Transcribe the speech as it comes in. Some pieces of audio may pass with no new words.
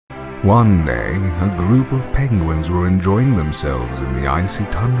One day, a group of penguins were enjoying themselves in the icy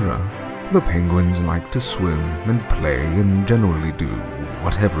tundra. The penguins like to swim and play and generally do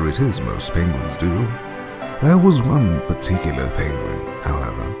whatever it is most penguins do. There was one particular penguin,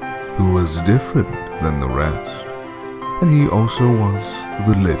 however, who was different than the rest. And he also was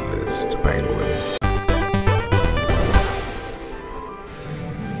the littlest penguin.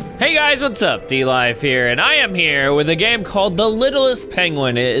 Hey guys, what's up? D-Live here, and I am here with a game called The Littlest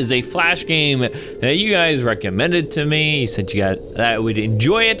Penguin. It is a flash game that you guys recommended to me. You said that I would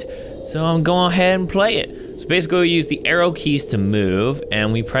enjoy it, so I'm going ahead and play it. So basically we use the arrow keys to move,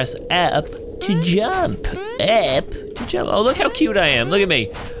 and we press up to jump. Up to jump. Oh, look how cute I am. Look at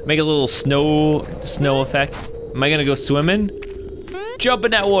me. Make a little snow effect. Am I gonna go swimming? Jump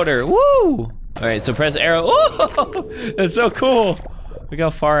in that water, woo! All right, so press arrow. Oh, that's so cool. Look how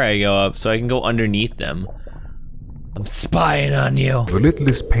far I go up, so I can go underneath them. I'm spying on you. The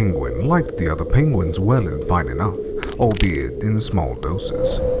littlest penguin liked the other penguins well and fine enough, albeit in small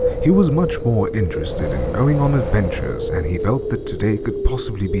doses. He was much more interested in going on adventures, and he felt that today could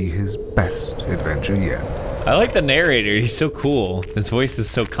possibly be his best adventure yet. I like the narrator, he's so cool. His voice is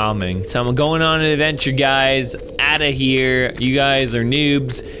so calming. So I'm going on an adventure, guys. Outta here. You guys are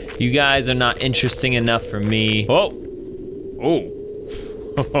noobs. You guys are not interesting enough for me. Oh. Oh.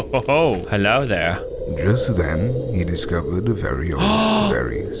 Oh, hello there. Just then, he discovered a very old,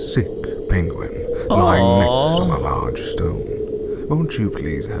 very sick penguin lying next on a large stone. "Won't you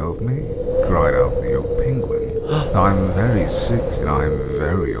please help me?" cried out the old penguin. "I'm very sick and I'm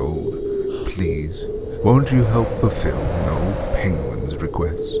very old. Please, won't you help fulfill an old penguin's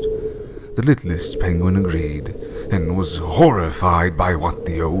request?" The littlest penguin agreed and was horrified by what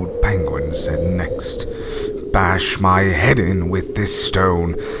the old penguin said next. "Bash my head in with this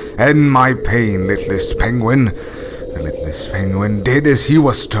stone. End my pain, littlest penguin." The littlest penguin did as he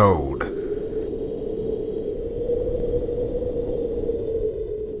was told.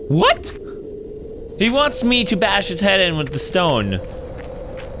 What? He wants me to bash his head in with the stone.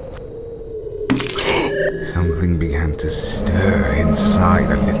 Something began to stir inside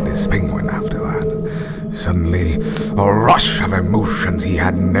the littlest penguin after that. Suddenly, a rush of emotions he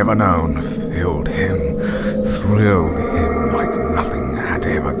had never known filled him, thrilled him like nothing had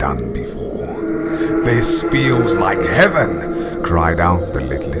ever done before. "This feels like heaven!" cried out the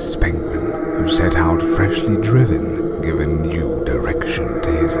littlest penguin, who set out freshly driven, giving new direction to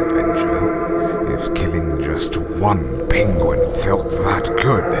his adventure. If killing just one penguin felt that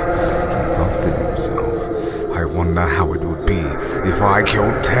good, he thought to himself, "I wonder how it would be if I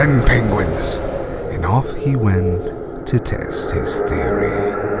killed 10 penguins." And off he went to test his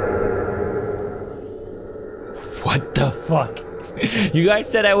theory. What the fuck? You guys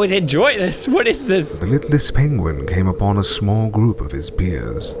said I would enjoy this. What is this? The littlest penguin came upon a small group of his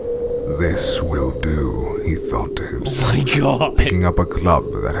peers. "This will do," he thought to himself. Oh my god. Picking up a club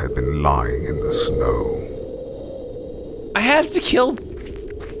that had been lying in the snow. I have to kill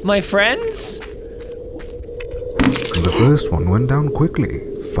my friends? The first one went down quickly,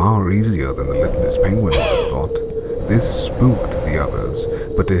 far easier than the littlest penguin would have thought. This spooked the others,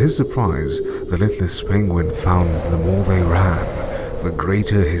 but to his surprise, the littlest penguin found the more they ran, the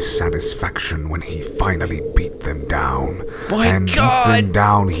greater his satisfaction when he finally beat them down. And beat them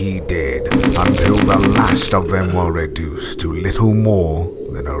down he did, until the last of them were reduced to little more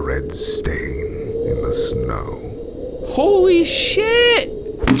than a red stain in the snow. Holy shit!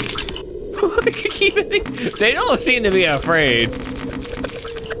 They don't seem to be afraid.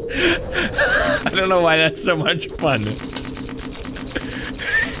 I don't know why that's so much fun.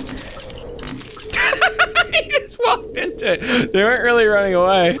 He just walked into it. They weren't really running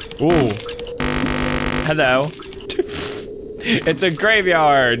away. Ooh. Hello. It's a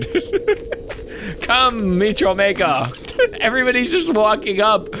graveyard. Come meet your maker. Everybody's just walking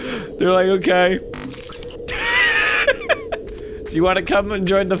up. They're like, okay. Do you want to come and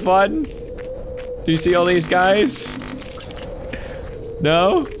join the fun? Do you see all these guys?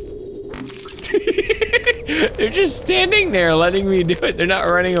 No? They're just standing there letting me do it. They're not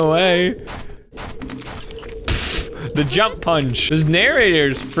running away. The jump punch. This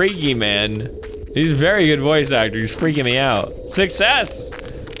narrator's freaky, man. He's a very good voice actor. He's freaking me out. Success!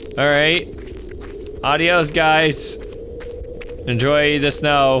 All right. Adios, guys. Enjoy the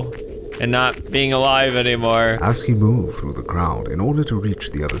snow and not being alive anymore. As he moved through the crowd in order to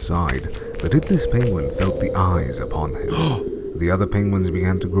reach the other side, the littlest penguin felt the eyes upon him. The other penguins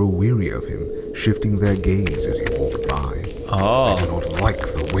began to grow weary of him, shifting their gaze as he walked by. Oh. "I do not like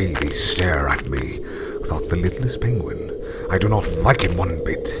the way they stare at me," thought the littlest penguin. "I do not like it one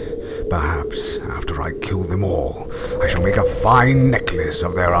bit. Perhaps after I kill them all, I shall make a fine necklace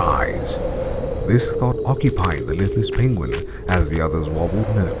of their eyes. This thought occupied the littlest penguin as the others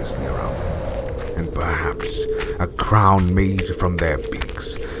wobbled nervously around him. And perhaps a crown made from their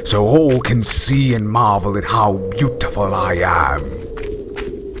beaks, so all can see and marvel at how beautiful I am.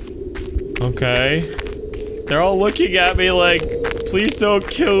 Okay. They're all looking at me like, please don't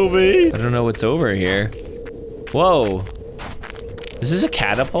kill me. I don't know what's over here. Whoa. Is this a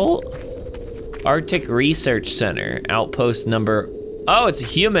catapult? Arctic Research Center, outpost number... Oh, it's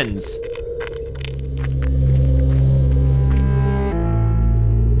humans.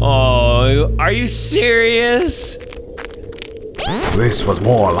 Oh, are you serious? This was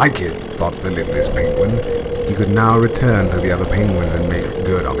more like it, thought the littlest penguin. He could now return to the other penguins and make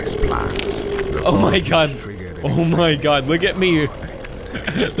good on his plans. Oh my god. Oh my god, look at me.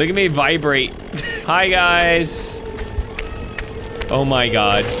 Look at me vibrate. Hi guys. Oh my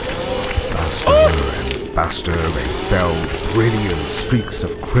god. Faster and faster they fell. Brilliant streaks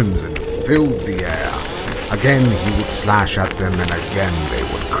of crimson filled the air. Again he would slash at them and again they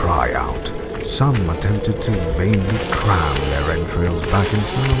would cry out. Some attempted to vainly cram their entrails back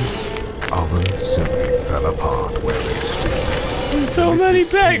inside. Others simply fell apart where they stood. So many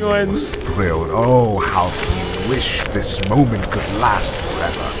penguins. Was thrilled. Oh, how he wished this moment could last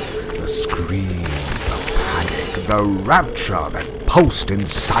forever. The screams, the panic, the rapture that pulsed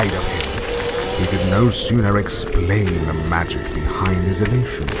inside of him. He could no sooner explain the magic behind his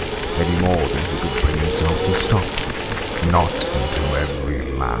elation any more than he could bring himself to stop. Not until every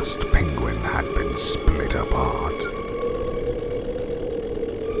last penguin had been split apart.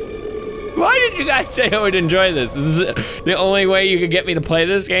 Why did you guys say I would enjoy this? This is the only way you could get me to play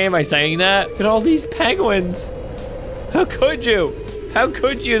this game by saying that? Look at all these penguins. How could you? How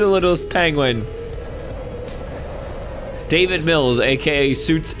could you, the littlest penguin? David Mills, aka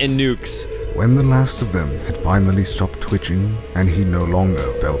Suits and Nukes. When the last of them had finally stopped twitching, and he no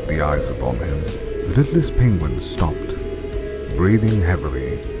longer felt the eyes upon him, the littlest penguin stopped. Breathing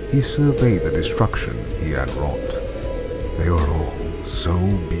heavily, he surveyed the destruction he had wrought. They were all so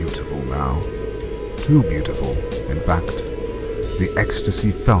beautiful now. Too beautiful, in fact. The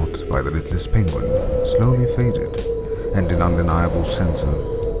ecstasy felt by the littlest penguin slowly faded, and an undeniable sense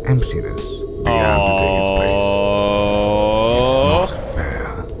of emptiness began to take its place. It's not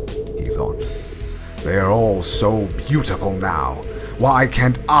fair, he thought. They are all so beautiful now. Why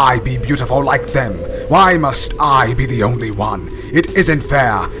can't I be beautiful like them? Why must I be the only one? It isn't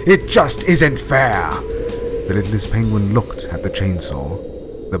fair. It just isn't fair. The littlest penguin looked at the chainsaw.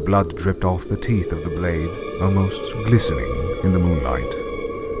 The blood dripped off the teeth of the blade, almost glistening in the moonlight.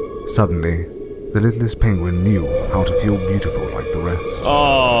 Suddenly, the littlest penguin knew how to feel beautiful like the rest.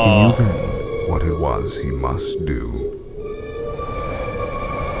 He knew then what it was he must do.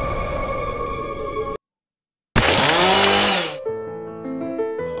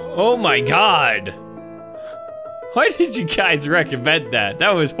 Oh my god! Why did you guys recommend that?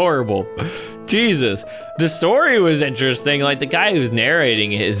 That was horrible. Jesus. The story was interesting. Like, the guy who's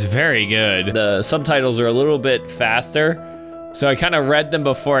narrating it is very good. The subtitles are a little bit faster, so I kind of read them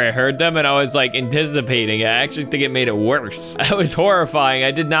before I heard them, and I was like anticipating. I actually think it made it worse. That was horrifying.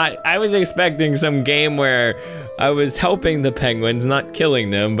 I was expecting some game where I was helping the penguins, not killing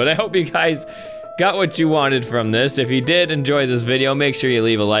them, but I hope you guys got what you wanted from this. If you did enjoy this video, make sure you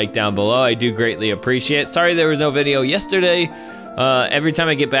leave a like down below. I do greatly appreciate it. Sorry there was no video yesterday. Every time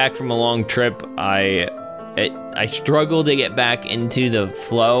I get back from a long trip, I struggle to get back into the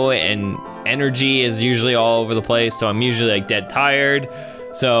flow, and energy is usually all over the place, so I'm usually like dead tired.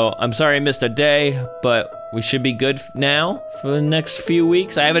 So I'm sorry I missed a day, but we should be good now for the next few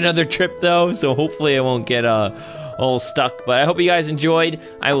weeks. I have another trip though, so hopefully I won't get all stuck, but I hope you guys enjoyed.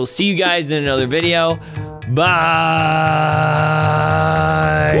 I will see you guys in another video. Bye.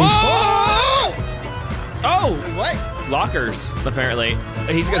 Whoa! Oh! What? Lockers, apparently.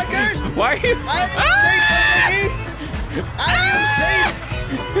 He's gonna. Lockers? Why are you? I am safe.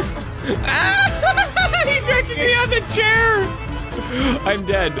 Ah! He's wrecking me on the chair. I'm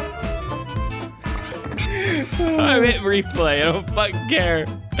dead. I'm hit replay. I don't fucking care.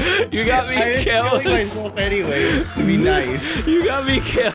 You got me killed. I'm killing myself anyways, to be nice. You got me killed.